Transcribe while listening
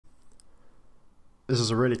This is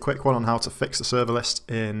a really quick one on how to fix the server list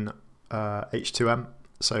in H2M.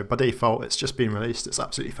 So by default, it's just been released. It's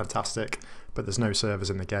absolutely fantastic, but there's no servers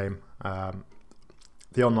in the game.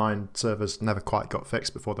 The online servers never quite got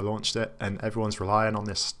fixed before they launched it, and everyone's relying on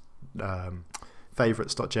this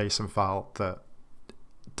favorites.json file that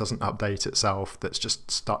doesn't update itself, that's just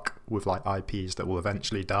stuck with like IPs that will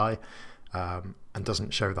eventually die, and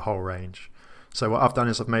doesn't show the whole range. So what I've done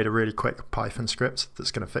is I've made a really quick Python script that's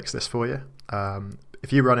going to fix this for you.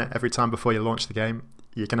 If you run it every time before you launch the game,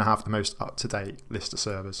 you're going to have the most up-to-date list of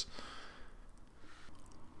servers.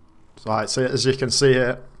 So as you can see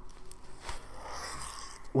here,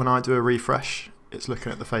 when I do a refresh, it's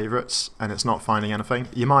looking at the favorites and it's not finding anything.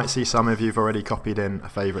 You might see some of you've already copied in a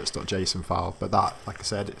favorites.json file, but that, like I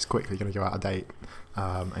said, it's quickly going to go out of date,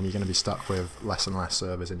 and you're going to be stuck with less and less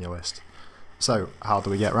servers in your list. So how do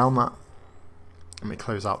we get around that? Let me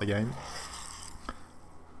close out the game.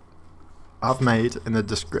 I've made in the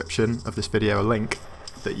description of this video a link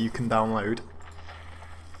that you can download.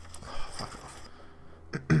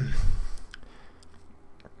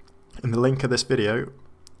 In the link of this video,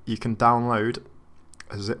 you can download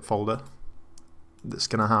a zip folder that's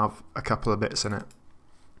going to have a couple of bits in it.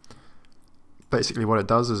 Basically what it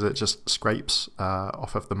does is it just scrapes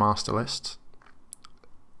off of the master list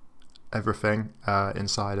everything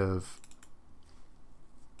inside of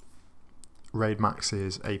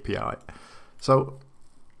RaidMAX's API. So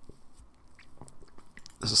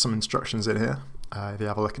there's some instructions in here. If you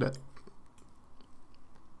have a look at it,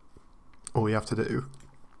 all you have to do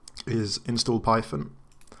is install Python.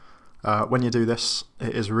 When you do this,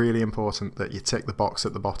 it is really important that you tick the box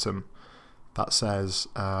at the bottom that says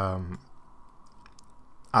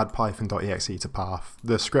add python.exe to path.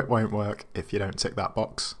 The script won't work if you don't tick that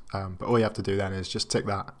box, but all you have to do then is just tick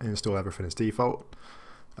that and install everything as default.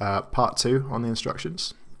 Part 2 on the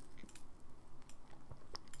instructions,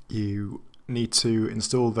 you need to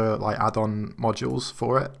install the add-on modules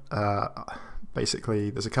for it. Basically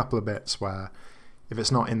there's a couple of bits where if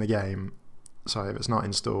it's not in the game, sorry, if it's not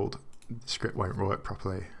installed, the script won't work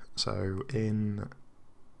properly. So in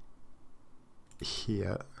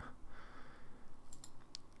here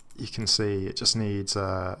you can see it just needs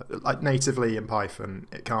like natively in Python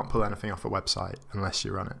it can't pull anything off a website unless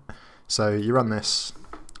you run it. So you run this,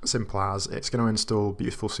 simple as, it's going to install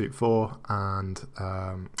Beautiful Soup 4 and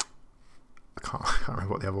I can't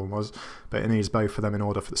remember what the other one was, but it needs both of them in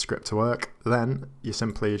order for the script to work. Then you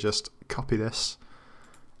simply just copy this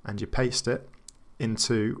and you paste it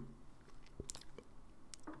into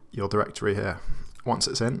your directory here. Once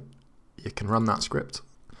it's in, you can run that script.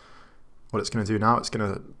 What it's going to do now, it's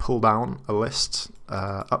going to pull down a list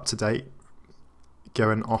up to date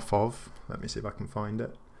going off of, let me see if I can find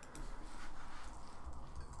it.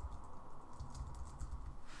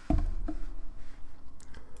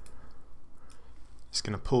 It's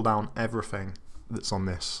going to pull down everything that's on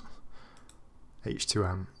this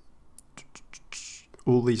H2M.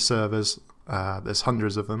 All these servers, there's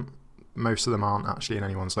hundreds of them. Most of them aren't actually in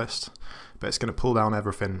anyone's list, but it's going to pull down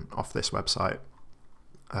everything off this website,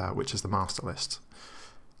 which is the master list,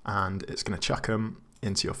 and it's going to chuck them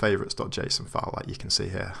into your favorites.json file like you can see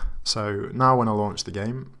here. So now when I launch the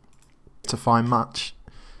game to find match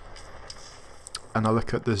and I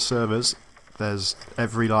look at the servers, there's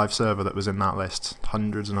every live server that was in that list,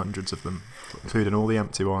 hundreds and hundreds of them, including all the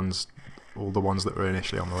empty ones, all the ones that were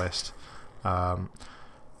initially on the list. And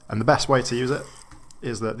the best way to use it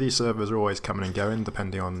is that these servers are always coming and going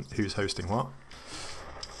depending on who's hosting what.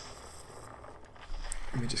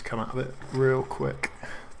 Let me just come out of it real quick.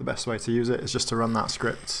 The best way to use it is just to run that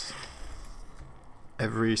script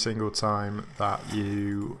every single time that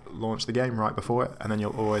you launch the game right before it, and then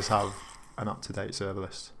you'll always have an up-to-date server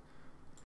list.